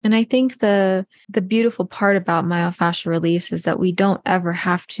And I think the beautiful part about myofascial release is that we don't ever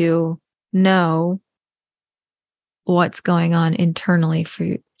have to know what's going on internally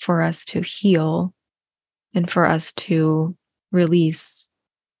for us to heal and for us to release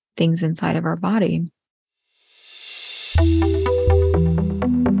things inside of our body.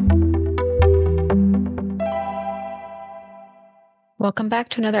 Welcome back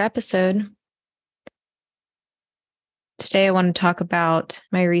to another episode. Today, I want to talk about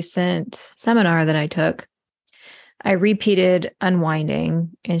my recent seminar that I took. I repeated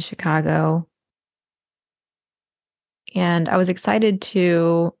Unwinding in Chicago, and I was excited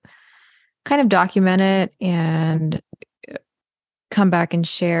to kind of document it and come back and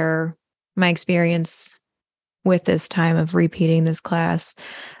share my experience with this time of repeating this class.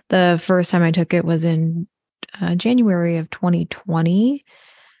 The first time I took it was in January of 2020.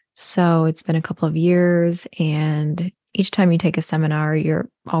 So it's been a couple of years, and each time you take a seminar, you're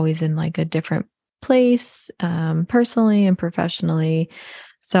always in like a different place, personally and professionally.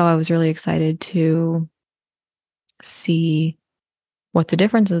 So I was really excited to see what the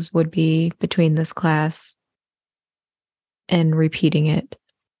differences would be between this class and repeating it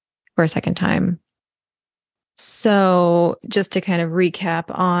for a second time. So just to kind of recap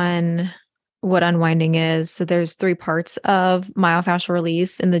on what unwinding is. So there's 3 parts of myofascial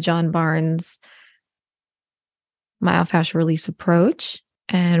release in the John Barnes myofascial release approach.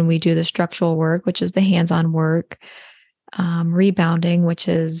 And we do the structural work, which is the hands-on work, rebounding, which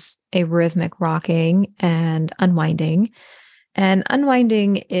is a rhythmic rocking, and unwinding. And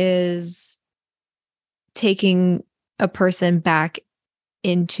unwinding is taking a person back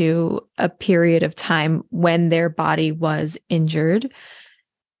into a period of time when their body was injured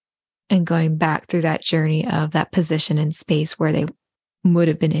and going back through that journey of that position in space where they would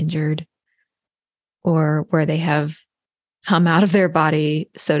have been injured or where they have come out of their body,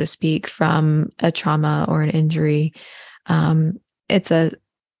 so to speak, from a trauma or an injury. It's a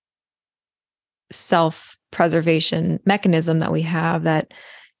self-preservation mechanism that we have that,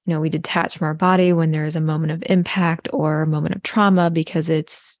 we detach from our body when there is a moment of impact or a moment of trauma because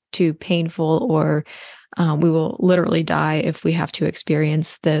it's too painful, or we will literally die if we have to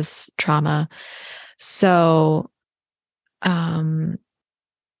experience this trauma. So,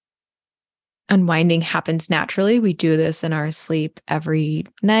 unwinding happens naturally. We do this in our sleep every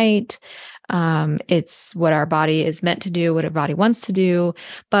night. It's what our body is meant to do, what our body wants to do,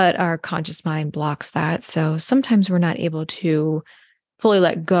 but our conscious mind blocks that. So sometimes we're not able to fully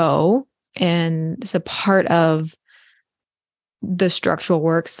let go. And so part of the structural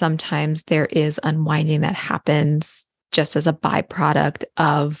work, sometimes there is unwinding that happens just as a byproduct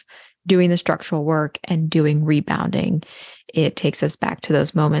of doing the structural work and doing rebounding. It takes us back to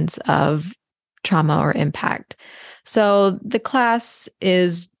those moments of trauma or impact. So the class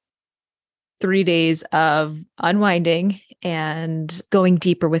is 3 days of unwinding and going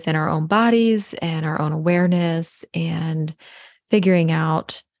deeper within our own bodies and our own awareness and figuring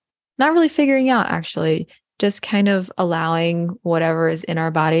out, not really figuring out actually, just kind of allowing whatever is in our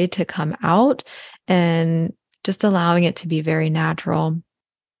body to come out and just allowing it to be very natural.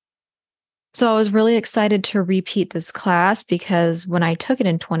 So I was really excited to repeat this class because when I took it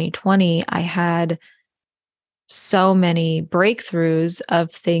in 2020, I had so many breakthroughs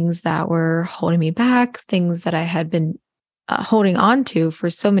of things that were holding me back, things that I had been holding on to for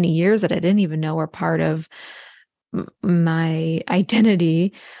so many years that I didn't even know were part of my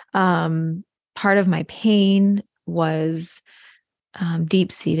identity. Part of my pain was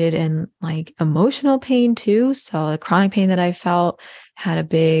deep-seated in like emotional pain too. So the chronic pain that I felt had a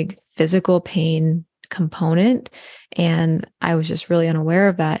big physical pain component, and I was just really unaware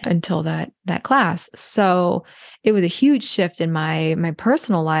of that until that class. So it was a huge shift in my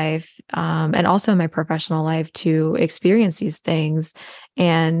personal life, and also my professional life, to experience these things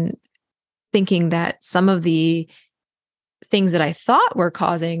and thinking that some of the things that I thought were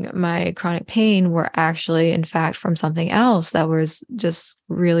causing my chronic pain were actually, in fact, from something else that was just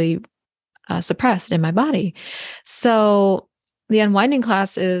really suppressed in my body. So the unwinding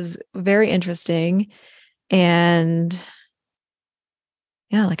class is very interesting. And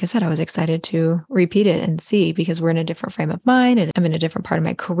yeah, like I said, I was excited to repeat it and see, because we're in a different frame of mind and I'm in a different part of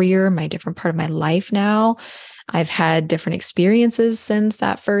my career, my different part of my life now. I've had different experiences since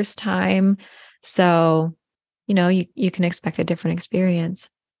that first time. So you can expect a different experience.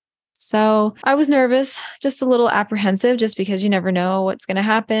 So I was nervous, just a little apprehensive, just because you never know what's going to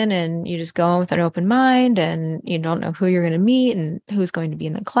happen, and you just go in with an open mind, and you don't know who you're going to meet and who's going to be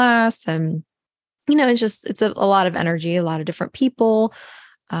in the class. And, it's a lot of energy, a lot of different people,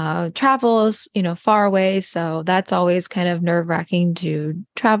 travels, far away. So that's always kind of nerve-wracking to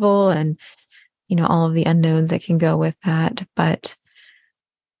travel and, all of the unknowns that can go with that. But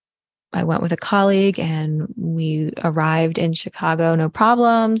I went with a colleague and we arrived in Chicago, no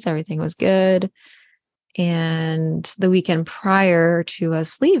problems. Everything was good. And the weekend prior to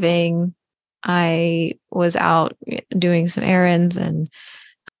us leaving, I was out doing some errands and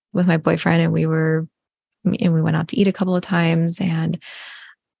with my boyfriend, and we went out to eat a couple of times, and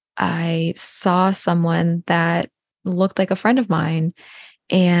I saw someone that looked like a friend of mine,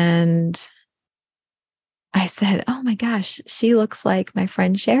 and I said, "Oh my gosh, she looks like my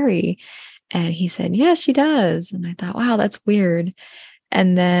friend Sherry." And he said, "Yeah, she does." And I thought, "Wow, that's weird."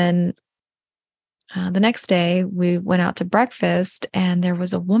 And then the next day, we went out to breakfast, and there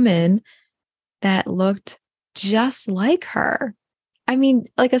was a woman that looked just like her. I mean,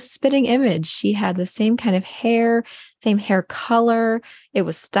 like a spitting image. She had the same kind of hair, same hair color. It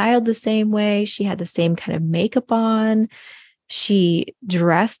was styled the same way. She had the same kind of makeup on. She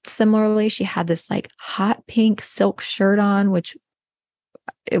dressed similarly. She had this like hot pink silk shirt on, which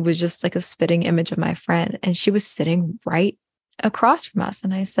it was just like a spitting image of my friend. And she was sitting right across from us.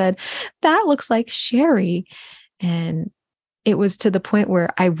 And I said, "That looks like Sherry." And it was to the point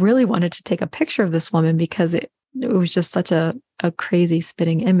where I really wanted to take a picture of this woman because it was just such a crazy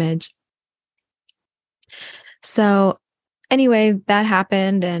spitting image. So anyway, that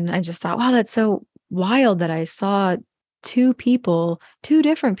happened. And I just thought, wow, that's so wild that I saw two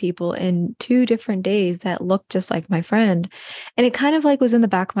different people in 2 different days that looked just like my friend. And it kind of like was in the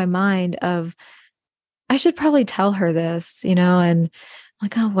back of my mind of, I should probably tell her this, and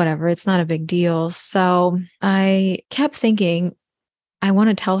like, oh, whatever, it's not a big deal. So I kept thinking, I want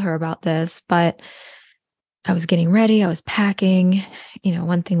to tell her about this, but I was getting ready, I was packing,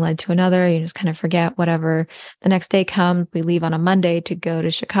 one thing led to another. You just kind of forget whatever. The next day comes, we leave on a Monday to go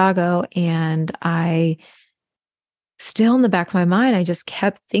to Chicago. And still in the back of my mind, I just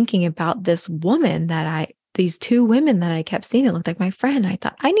kept thinking about these 2 women that I kept seeing that looked like my friend. I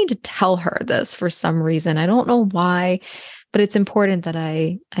thought, I need to tell her this for some reason. I don't know why, but it's important that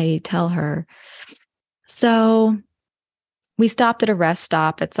I tell her. So we stopped at a rest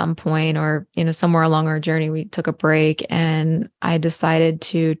stop at some point, or, somewhere along our journey, we took a break, and I decided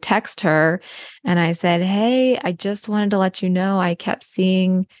to text her. And I said, "Hey, I just wanted to let you know I kept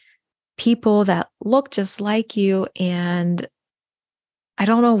seeing people that look just like you. And I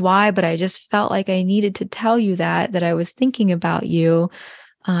don't know why, but I just felt like I needed to tell you that I was thinking about you.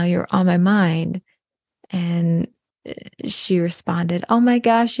 You're on my mind." And she responded, "Oh my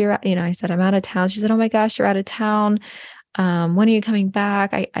gosh, I said, "I'm out of town." She said, "Oh my gosh, you're out of town. When are you coming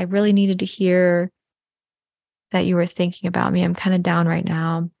back? I really needed to hear that you were thinking about me. I'm kind of down right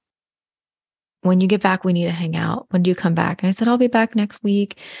now. When you get back, we need to hang out. When do you come back?" And I said, "I'll be back next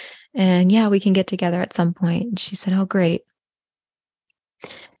week. And yeah, we can get together at some point." And she said, "Oh, great."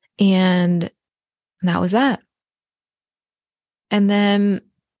 And that was that. And then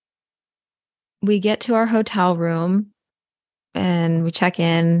we get to our hotel room and we check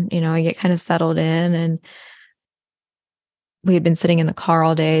in, I get kind of settled in, and we had been sitting in the car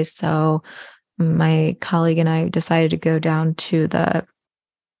all day. So my colleague and I decided to go down to the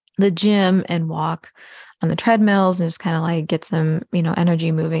gym and walk on the treadmills and just kind of like get some,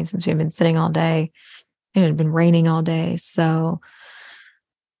 energy moving since we've been sitting all day. It had been raining all day. So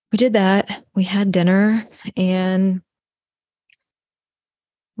we did that. We had dinner and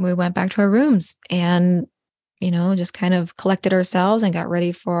we went back to our rooms and, just kind of collected ourselves and got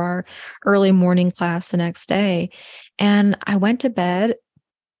ready for our early morning class the next day. And I went to bed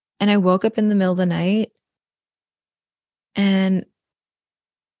and I woke up in the middle of the night and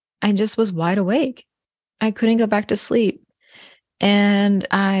I just was wide awake. I couldn't go back to sleep. And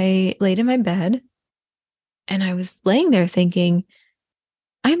I laid in my bed and I was laying there thinking,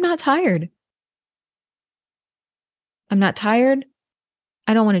 I'm not tired. I'm not tired.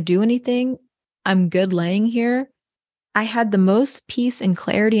 I don't want to do anything. I'm good laying here. I had the most peace and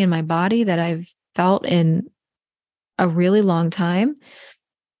clarity in my body that I've felt in a really long time.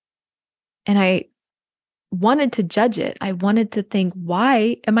 And I wanted to judge it. I wanted to think,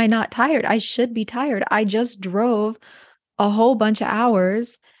 why am I not tired? I should be tired. I just drove a whole bunch of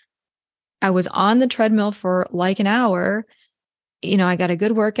hours. I was on the treadmill for like an hour. I got a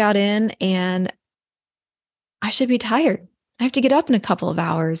good workout in and I should be tired. I have to get up in a couple of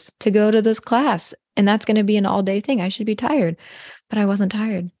hours to go to this class. And that's going to be an all day thing. I should be tired, but I wasn't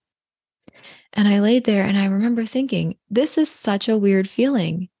tired. And I laid there and I remember thinking, this is such a weird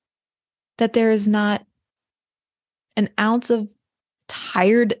feeling that there is not an ounce of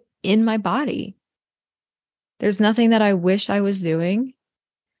tired in my body. There's nothing that I wish I was doing.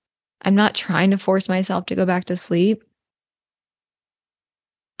 I'm not trying to force myself to go back to sleep.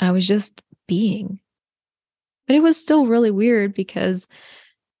 I was just being. But it was still really weird because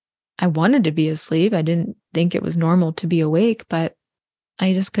I wanted to be asleep. I didn't think it was normal to be awake, but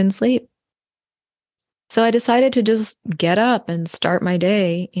I just couldn't sleep. So I decided to just get up and start my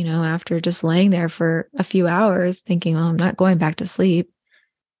day, after just laying there for a few hours thinking, I'm not going back to sleep.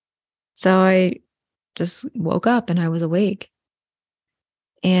 So I just woke up and I was awake.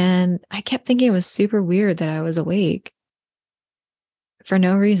 And I kept thinking it was super weird that I was awake for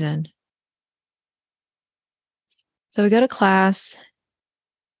no reason. So we go to class.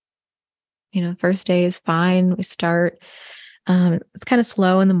 First day is fine. We start. It's kind of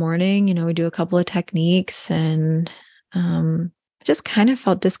slow in the morning. We do a couple of techniques and I just kind of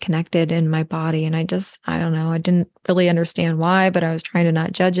felt disconnected in my body. And I don't know, I didn't really understand why, but I was trying to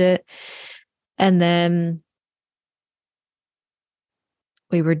not judge it. And then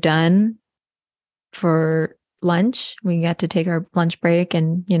we were done for lunch. We got to take our lunch break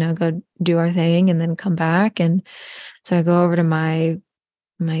and, go do our thing and then come back. And so I go over to my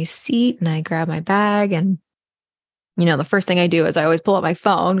seat and I grab my bag and the first thing I do is I always pull up my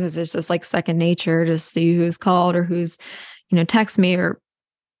phone because it's just like second nature to see who's called or who's, text me or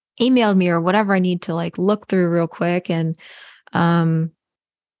emailed me or whatever I need to like look through real quick. And I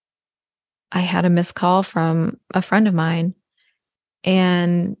had a missed call from a friend of mine.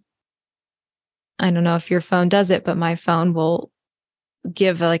 And I don't know if your phone does it, but my phone will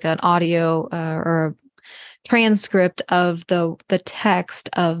give like an audio or a transcript of the text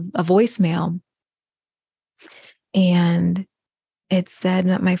of a voicemail. And it said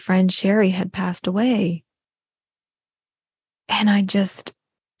that my friend Sherry had passed away. And I just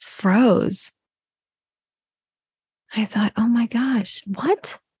froze. I thought, oh my gosh,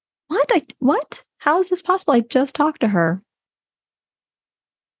 what? What? How is this possible? I just talked to her.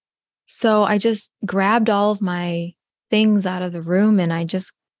 So I just grabbed all of my things out of the room and I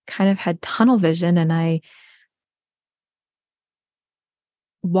just kind of had tunnel vision and I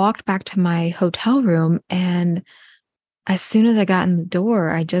walked back to my hotel room. And as soon as I got in the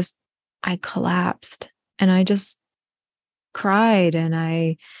door, I collapsed and I just cried and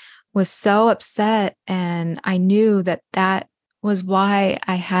I was so upset. And I knew that was why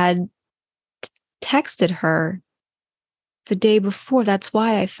I had texted her the day before. That's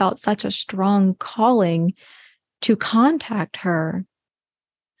why I felt such a strong calling to contact her.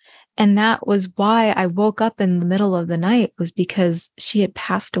 And that was why I woke up in the middle of the night, was because she had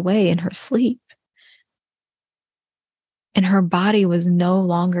passed away in her sleep. And her body was no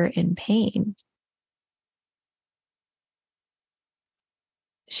longer in pain.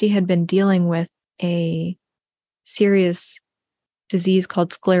 She had been dealing with a serious disease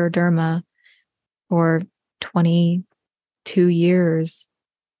called scleroderma for 22 years.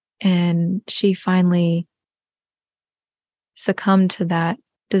 And she finally succumbed to that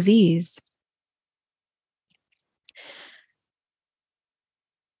disease.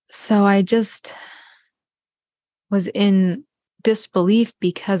 So I just was in disbelief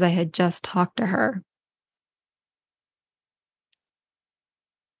because I had just talked to her.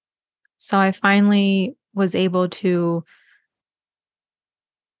 So I finally was able to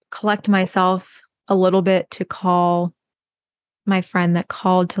collect myself a little bit to call my friend that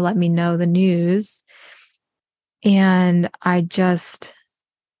called to let me know the news. And I just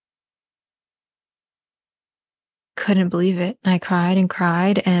couldn't believe it. I cried and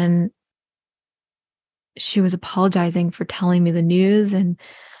cried, and she was apologizing for telling me the news. And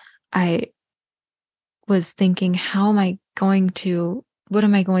I was thinking, what am I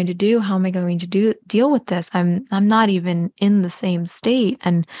going to do? How am I going to deal with this? I'm not even in the same state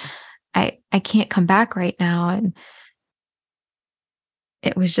and I can't come back right now. And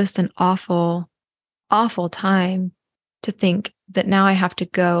it was just an awful, awful time to think that now I have to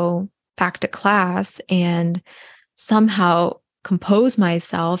go back to class and somehow compose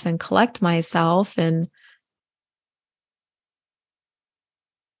myself and collect myself and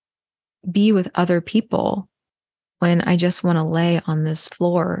be with other people when I just want to lay on this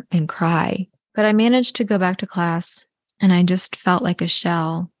floor and cry. But I managed to go back to class and I just felt like a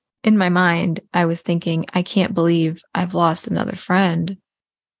shell. In my mind, I was thinking, I can't believe I've lost another friend,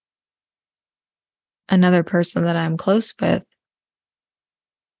 another person that I'm close with.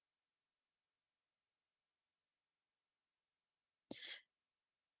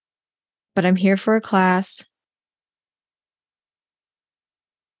 But I'm here for a class.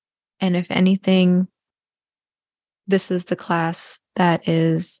 And if anything, this is the class that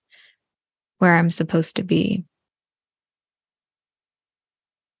is where I'm supposed to be.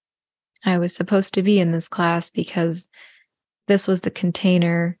 I was supposed to be in this class because this was the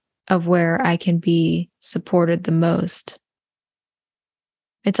container of where I can be supported the most.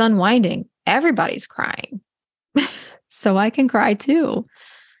 It's unwinding. Everybody's crying. So I can cry too.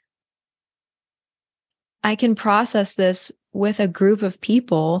 I can process this with a group of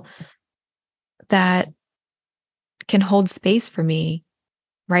people that can hold space for me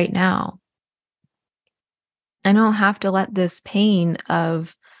right now. I don't have to let this pain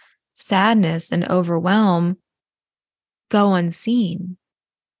of sadness and overwhelm go unseen.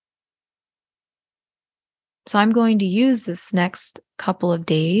 So I'm going to use this next couple of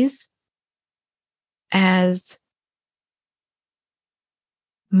days as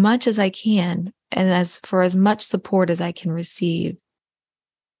much as I can and as much support as I can receive.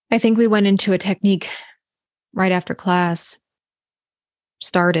 I think we went into a technique right after class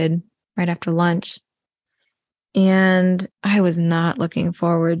started, right after lunch. And I was not looking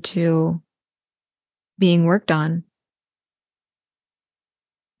forward to being worked on.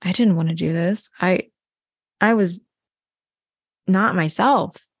 I didn't want to do this. I was not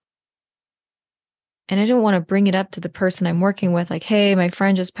myself. And I didn't want to bring it up to the person I'm working with, like, hey, my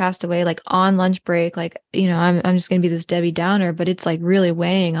friend just passed away, like on lunch break. Like, I'm just going to be this Debbie Downer, but it's like really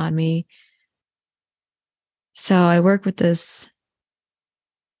weighing on me. So I work with this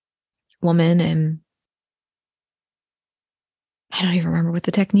woman, and I don't even remember what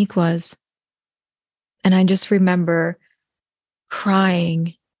the technique was. And I just remember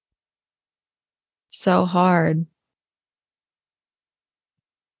crying so hard.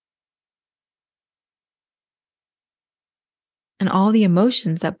 And all the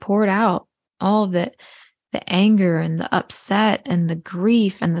emotions that poured out, all of the anger and the upset and the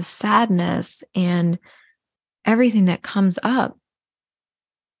grief and the sadness and everything that comes up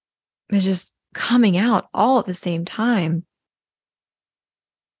is just coming out all at the same time.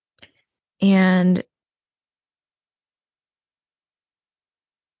 And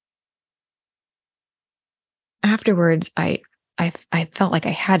afterwards, I felt like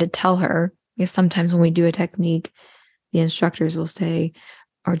I had to tell her, because sometimes when we do a technique, the instructors will say,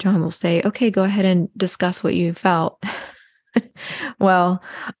 or John will say, okay, go ahead and discuss what you felt. Well,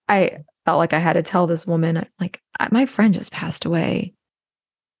 I felt like I had to tell this woman, like, my friend just passed away.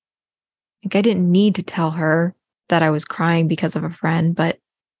 Like, I didn't need to tell her that I was crying because of a friend, but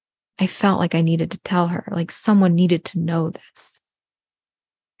I felt like I needed to tell her, like someone needed to know this.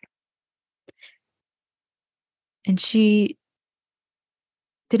 And she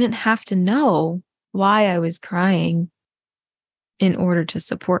didn't have to know why I was crying in order to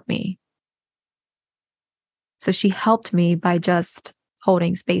support me. So she helped me by just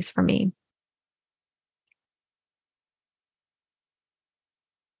holding space for me.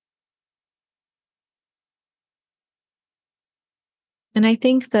 And I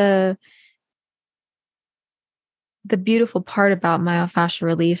think the beautiful part about myofascial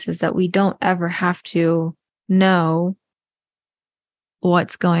release is that we don't ever have to know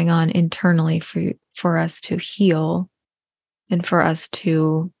what's going on internally for us to heal and for us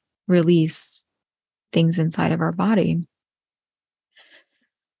to release things inside of our body.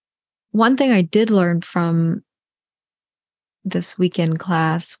 One thing I did learn from this weekend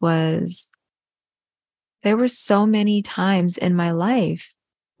class was there were so many times in my life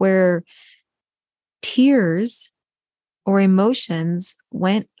where tears or emotions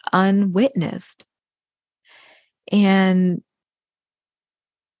went unwitnessed. And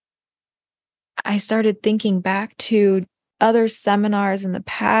I started thinking back to other seminars in the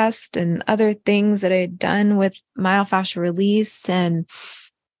past and other things that I had done with myofascial release, or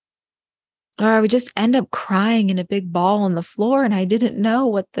I would just end up crying in a big ball on the floor, and I didn't know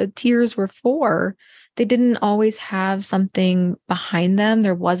what the tears were for. They didn't always have something behind them.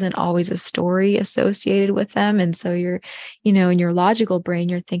 There wasn't always a story associated with them. And so you're, in your logical brain,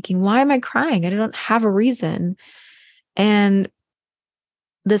 you're thinking, why am I crying? I don't have a reason. And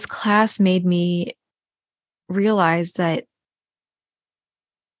this class made me realize that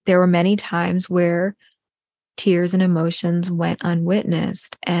there were many times where tears and emotions went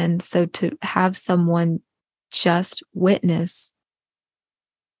unwitnessed. And so to have someone just witness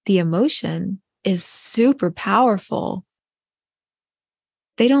the emotion is super powerful.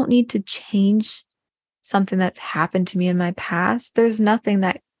 They don't need to change something that's happened to me in my past. There's nothing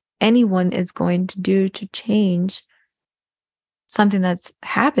that anyone is going to do to change something that's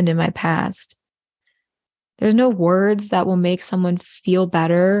happened in my past. There's no words that will make someone feel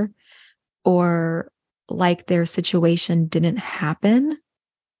better or like their situation didn't happen.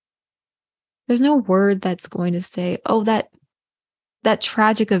 There's no word that's going to say, oh, that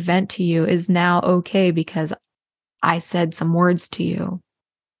tragic event to you is now okay because I said some words to you.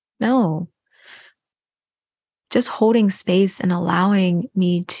 No. just holding space and allowing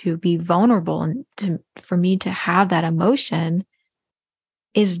me to be vulnerable and for me to have that emotion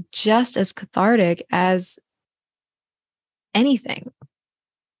is just as cathartic as anything.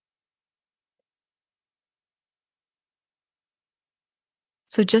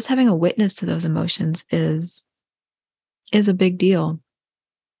 So just having a witness to those emotions is a big deal.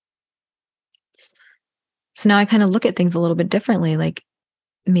 So now I kind of look at things a little bit differently. Like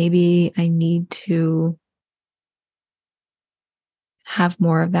maybe I need to have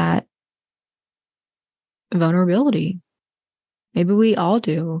more of that vulnerability. Maybe we all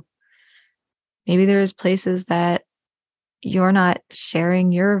do. Maybe there's places that you're not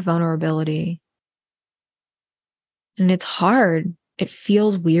sharing your vulnerability. And it's hard. It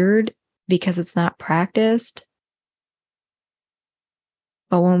feels weird because it's not practiced.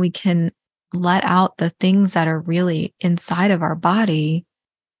 But when we can let out the things that are really inside of our body,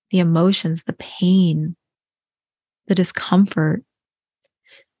 the emotions, the pain, the discomfort,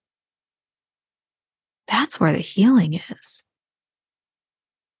 that's where the healing is.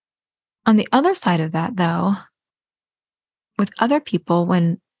 On the other side of that, though, with other people,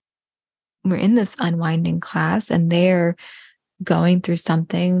 when we're in this unwinding class and they're going through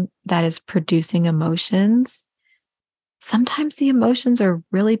something that is producing emotions, sometimes the emotions are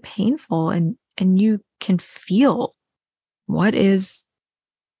really painful and you can feel what is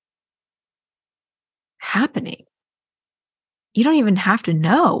happening. You don't even have to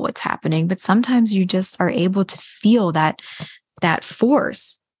know what's happening, but sometimes you just are able to feel that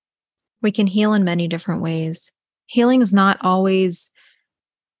force. We can heal in many different ways. Healing is not always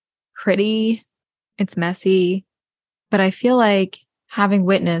pretty. It's messy, but I feel like having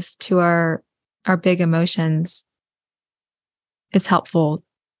witness to our big emotions is helpful.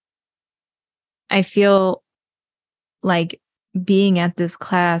 I feel like being at this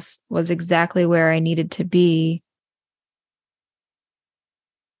class was exactly where I needed to be.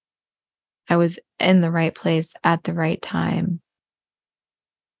 I was in the right place at the right time.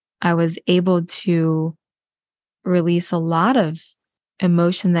 I was able to release a lot of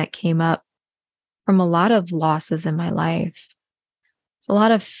emotion that came up from a lot of losses in my life. There's a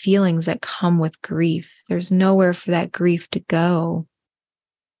lot of feelings that come with grief. There's nowhere for that grief to go.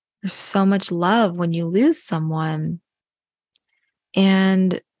 There's so much love when you lose someone.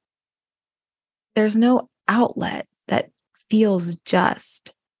 And there's no outlet that feels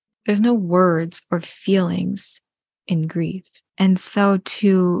just. There's no words or feelings in grief. And so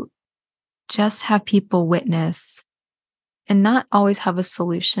to just have people witness and not always have a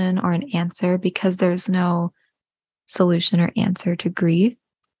solution or an answer, because there's no solution or answer to grief,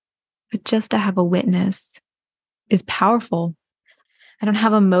 but just to have a witness is powerful. I don't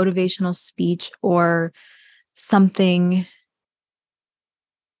have a motivational speech or something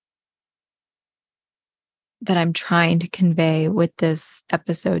that I'm trying to convey with this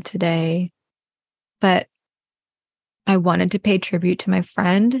episode today, but I wanted to pay tribute to my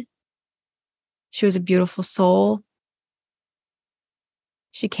friend. She was a beautiful soul.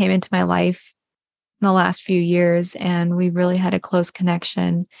 She came into my life in the last few years, and we really had a close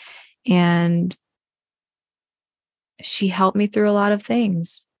connection. And she helped me through a lot of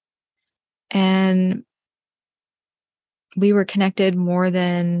things. And we were connected more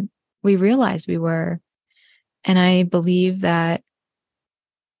than we realized we were. And I believe that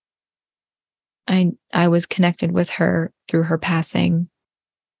I was connected with her through her passing.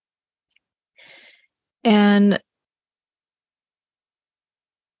 And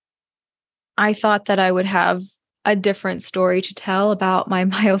I thought that I would have a different story to tell about my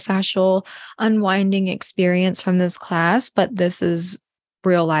myofascial unwinding experience from this class, but this is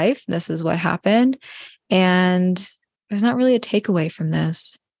real life. This is what happened. And there's not really a takeaway from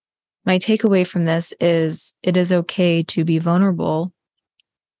this. My takeaway from this is it is okay to be vulnerable.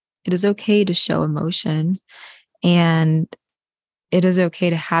 It is okay to show emotion, and it is okay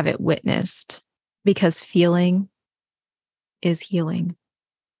to have it witnessed, because feeling is healing.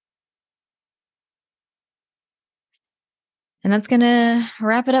 And that's going to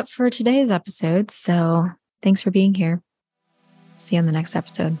wrap it up for today's episode. So thanks for being here. See you on the next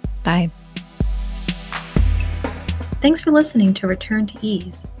episode. Bye. Thanks for listening to Return to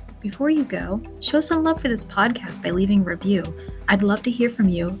Ease. Before you go, show some love for this podcast by leaving a review. I'd love to hear from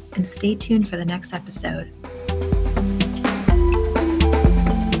you, and stay tuned for the next episode.